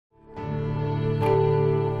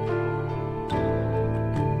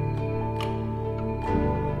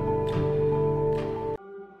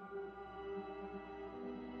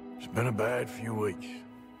been a bad few weeks,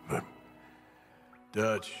 but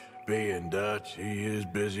Dutch, being Dutch, he is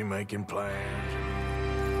busy making plans.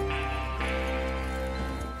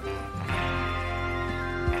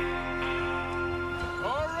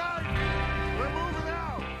 All right, we're moving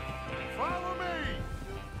out. Follow me.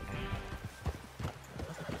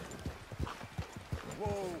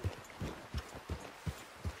 Whoa.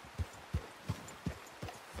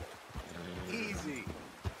 Easy.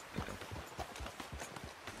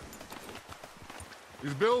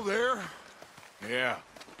 Is Bill there? Yeah,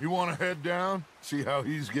 You want to head down, see how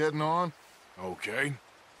he's getting on? okay.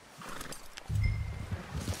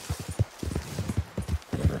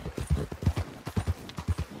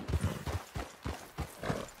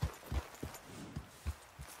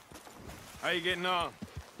 How you getting on?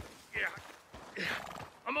 Yeah,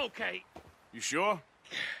 I'm okay. You sure?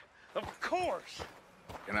 Of course.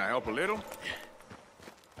 Can I help a little?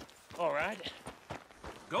 All right.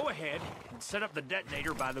 Go ahead and set up the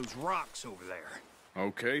detonator by those rocks over there.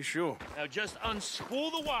 Okay, sure. Now just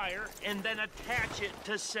unspool the wire and then attach it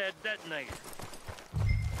to said detonator.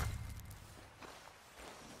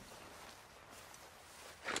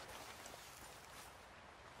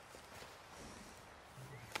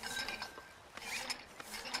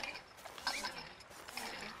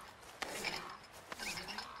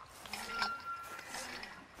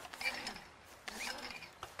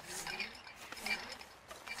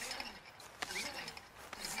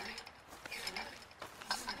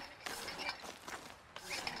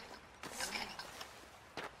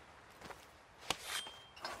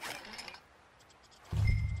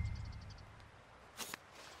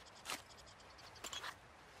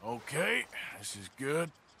 Okay, this is good.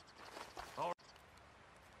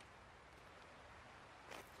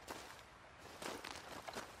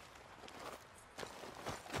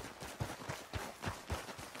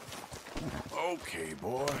 Okay,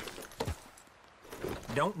 boy.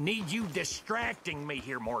 Don't need you distracting me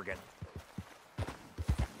here, Morgan.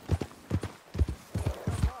 I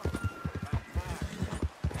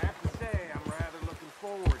have to say, I'm rather looking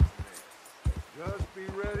forward to this. Just be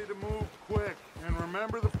ready to move quick, and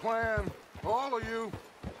remember the plan. All of you,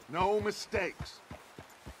 no mistakes.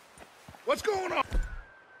 What's going on?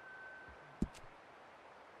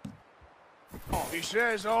 He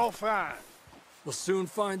says all fine. We'll soon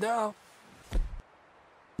find out.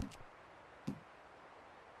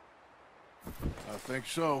 I think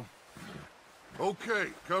so. Okay,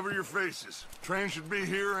 cover your faces. Train should be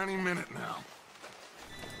here any minute now.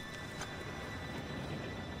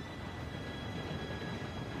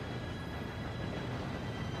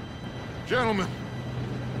 Gentlemen,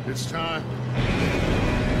 it's time.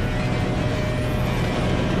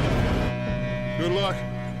 Good luck,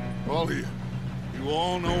 all of you. You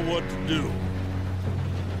all know what to do.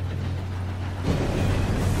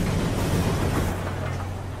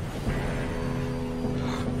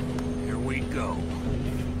 Here we go.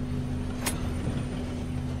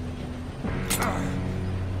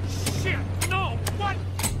 Shit! No! What?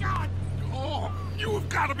 God! Oh, you have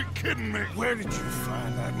got to be kidding me. Where did you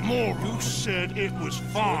find that moron? You said it was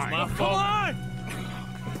fine. my Come fault. on!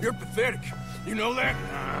 You're pathetic. You know that?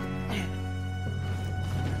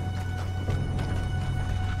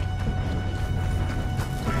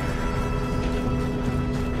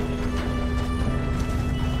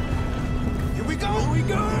 Here we go! Here we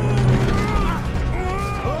go!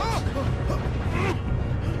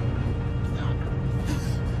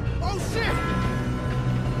 Oh, shit!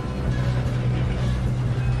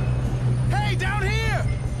 Hey, down here!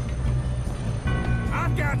 I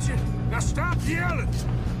got you. Now stop yelling.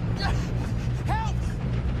 Help!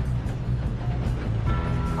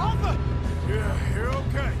 Alpha! Yeah, you're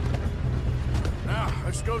okay. Now,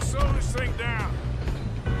 let's go slow this thing down.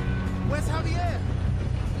 Where's Javier?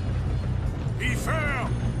 He fell.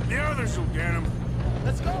 The others will get him.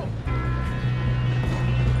 Let's go!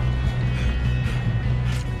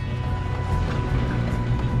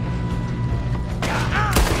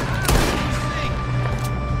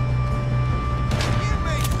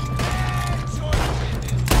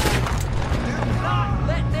 Not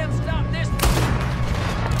let them stop this!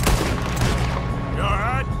 You all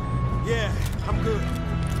right? Yeah, I'm good.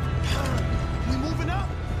 We moving up?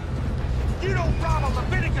 You don't rob a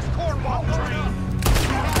Leviticus Cornwall train!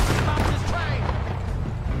 Stop this train!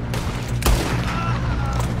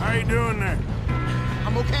 How you doing there?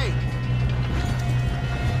 I'm okay.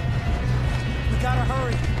 We gotta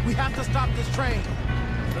hurry. We have to stop this train.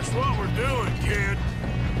 That's what we're doing, kid.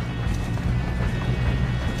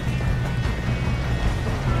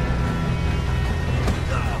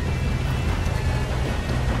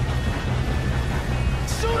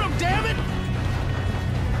 Shoot him, damn it!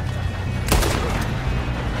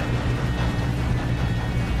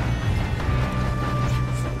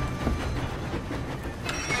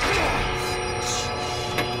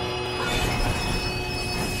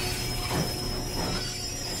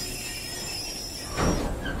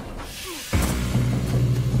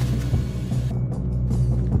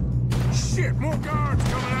 Shit, more guards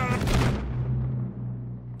coming out of...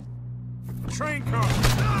 train car.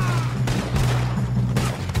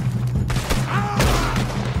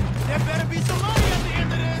 There better be some money at the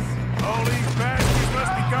end of this. All these bastards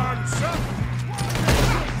must be guarding something.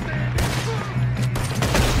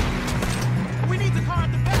 We need the car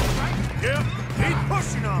at the back, right? Yep, keep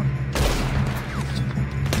pushing on.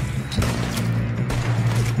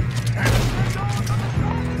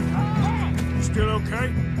 You still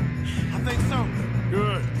okay? I think so.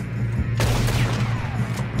 Good.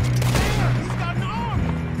 Damn, he's got an arm.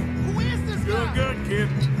 Who is this guy? Doing good, kid.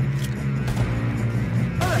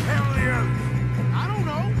 Where the hell are the others? I don't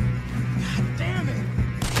know. God damn it.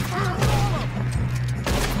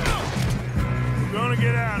 We're gonna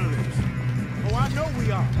get out of this. Oh, I know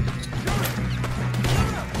we are.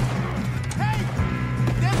 Hey,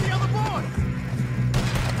 there's the other boy.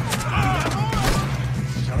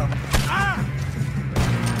 Shut up.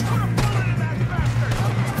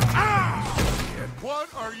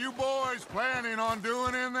 What are you boys planning on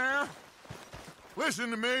doing in there?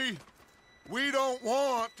 Listen to me. We don't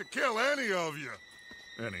want to kill any of you.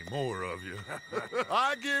 Any more of you.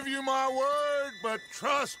 I give you my word, but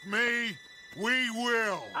trust me, we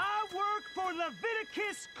will. I work for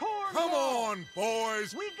Leviticus Corps. Come on,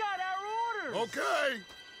 boys. We got our orders. Okay.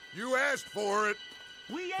 You asked for it.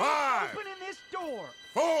 We ain't 5, opening this door.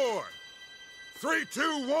 4, 3,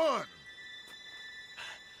 2, 1.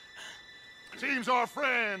 Seems our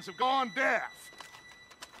friends have gone deaf.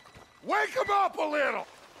 Wake them up a little.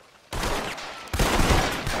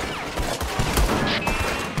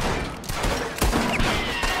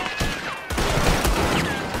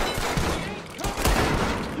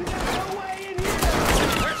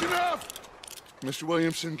 That's enough. Mr.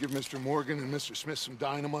 Williamson, give Mr. Morgan and Mr. Smith some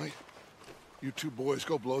dynamite. You two boys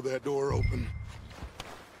go blow that door open.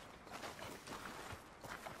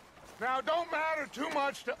 Now, don't matter too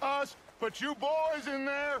much to us, but you boys in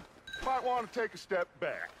there might want to take a step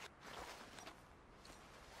back.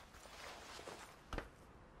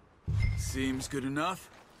 Seems good enough.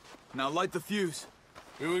 Now light the fuse.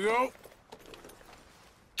 Here we go.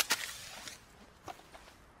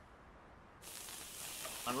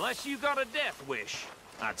 Unless you got a death wish,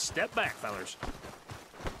 I'd step back, fellers. All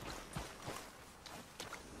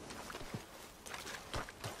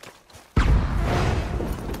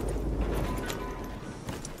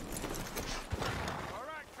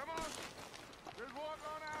right, come on. Just walk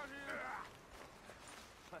on out here.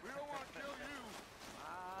 We don't want to kill you.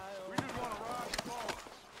 We just want to rob the boss.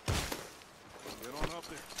 Get on up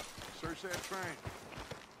there. Search that train.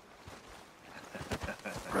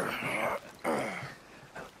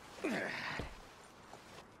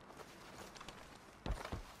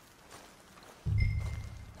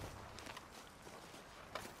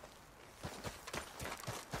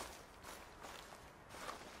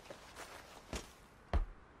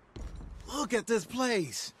 Look at this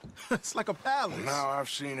place. It's like a palace. Now I've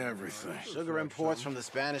seen everything. Sugar imports from the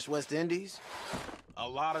Spanish West Indies. A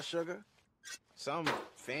lot of sugar. Some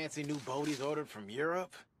fancy new boat he's ordered from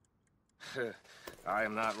Europe. I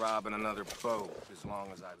am not robbing another boat as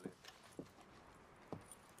long as I live.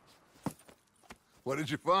 What did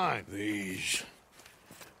you find? These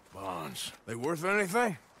bonds. They worth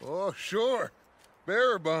anything? Oh, sure.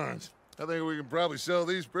 Bearer bonds. I think we can probably sell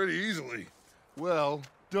these pretty easily. Well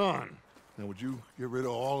done. Now, would you get rid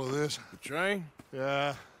of all of this? The train?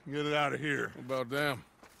 Yeah, get it out of here. What about them?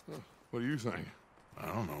 What do you think? I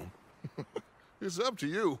don't know. It's up to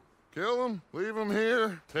you. Kill them, leave them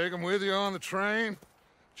here, take them with you on the train.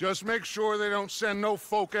 Just make sure they don't send no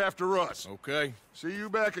folk after us. Okay. See you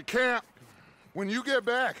back at camp. When you get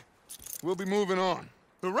back, we'll be moving on.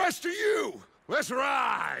 The rest of you, let's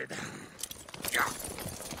ride! Yeah.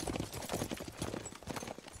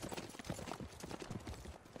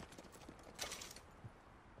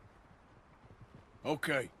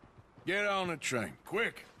 Okay. Get on the train.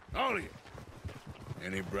 Quick. All of you.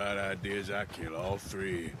 Any bright ideas, I kill all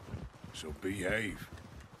three of you. So behave.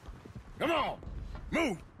 Come on!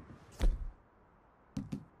 Move!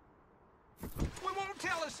 We won't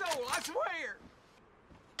tell a soul, I swear.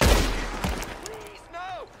 Please,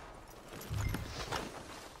 no.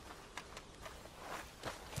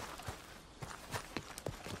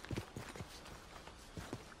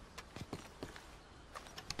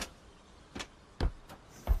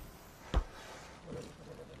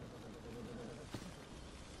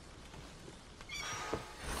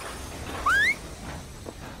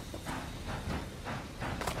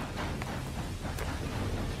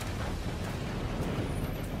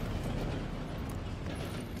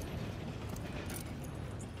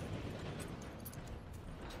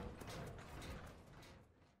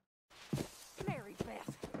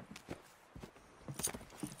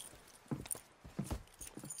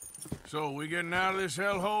 So, we getting out of this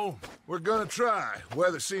hellhole? We're gonna try.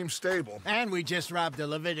 Weather seems stable. And we just robbed a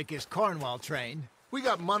Leviticus Cornwall train. We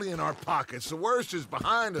got money in our pockets. The worst is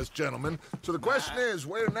behind us, gentlemen. So the question is,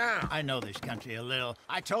 where now? I know this country a little.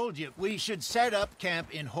 I told you, we should set up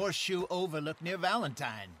camp in Horseshoe Overlook near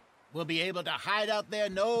Valentine. We'll be able to hide out there,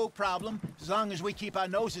 no problem, as long as we keep our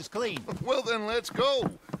noses clean. Well, then let's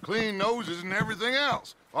go. Clean noses and everything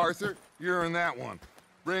else. Arthur, you're in that one.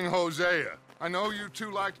 Bring Hosea. I know you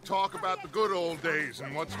two like to talk about the good old days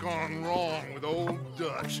and what's gone wrong with old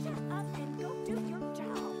Dutch.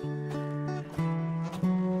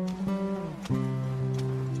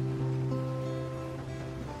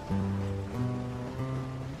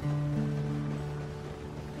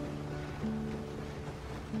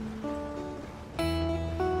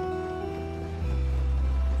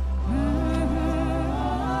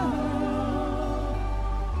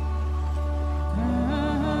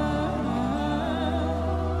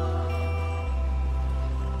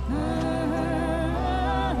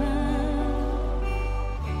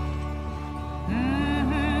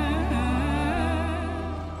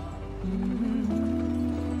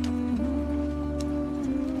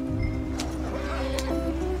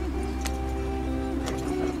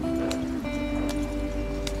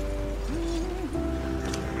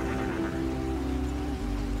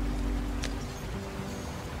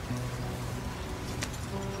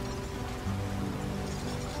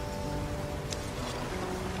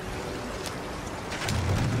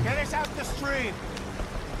 Get us out the stream.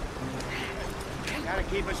 Gotta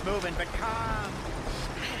keep us moving, but calm.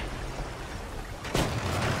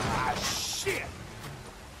 Ah, shit!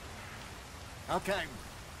 Okay,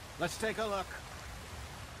 let's take a look.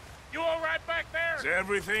 You all right back there? Does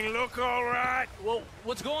everything look all right? Well,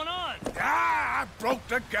 what's going on? Ah, I broke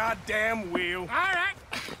the goddamn wheel. All right,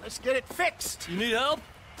 let's get it fixed. You need help?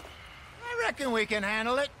 I reckon we can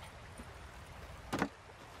handle it.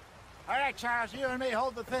 All right, Charles, you and me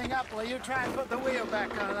hold the thing up while you try and put the wheel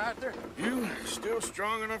back on, Arthur. You still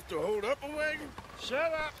strong enough to hold up a wagon?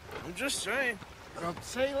 Shut up. I'm just saying. Don't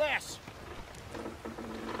say less.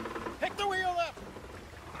 Pick the wheel up.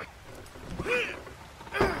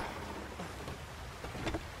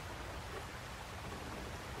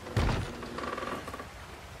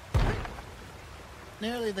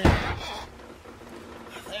 Nearly there.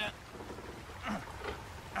 There.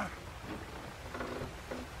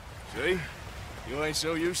 See? You ain't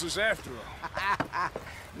so useless after all.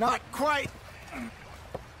 Not quite.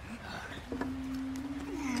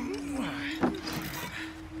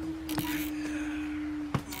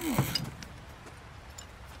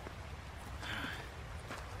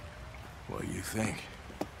 What do you think?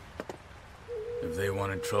 If they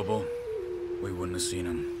wanted trouble, we wouldn't have seen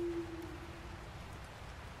them.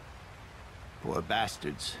 Poor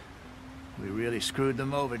bastards. We really screwed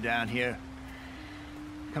them over down here.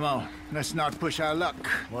 Come on, let's not push our luck.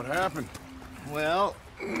 What happened? Well,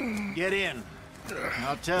 get in.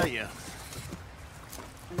 I'll tell you.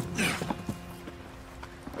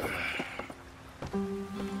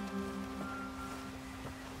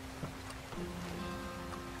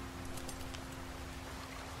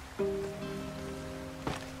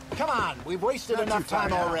 Come on, we've wasted enough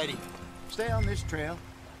time already. Stay on this trail.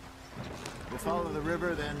 We'll follow the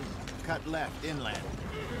river, then cut left inland.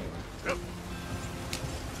 Yep.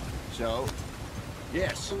 So,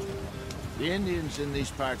 yes, the Indians in these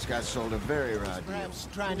parts got sold a very raw deal. Perhaps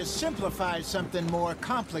trying to simplify something more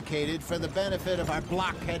complicated for the benefit of our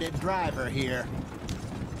block-headed driver here.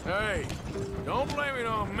 Hey, don't blame it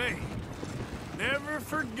on me. Never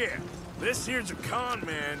forget, this here's a con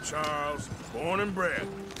man, Charles, born and bred.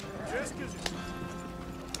 Just 'cause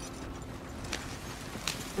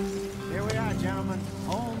Here we are, gentlemen.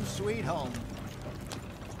 Home sweet home.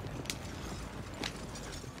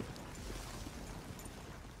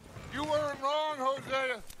 You weren't wrong,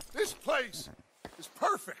 Hosea. This place is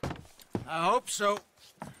perfect. I hope so.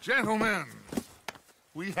 Gentlemen,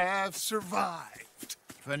 we have survived.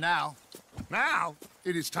 For now. Now,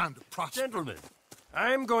 it is time to prosper. Gentlemen,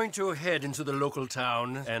 I'm going to head into the local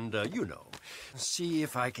town and, you know, see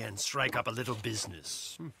if I can strike up a little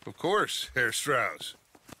business. Of course, Herr Strauss.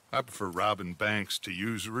 I prefer robbing banks to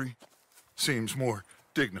usury. Seems more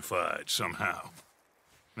dignified somehow.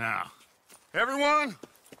 Now, everyone,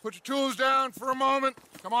 put your tools down for a moment.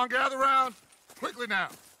 Come on, gather round. Quickly now.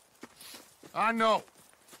 I know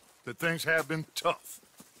that things have been tough,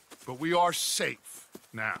 but we are safe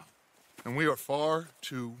now, and we are far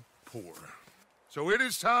too poor. So it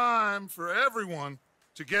is time for everyone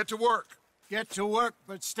to get to work. Get to work,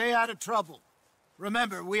 but stay out of trouble.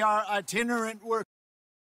 Remember, we are itinerant workers.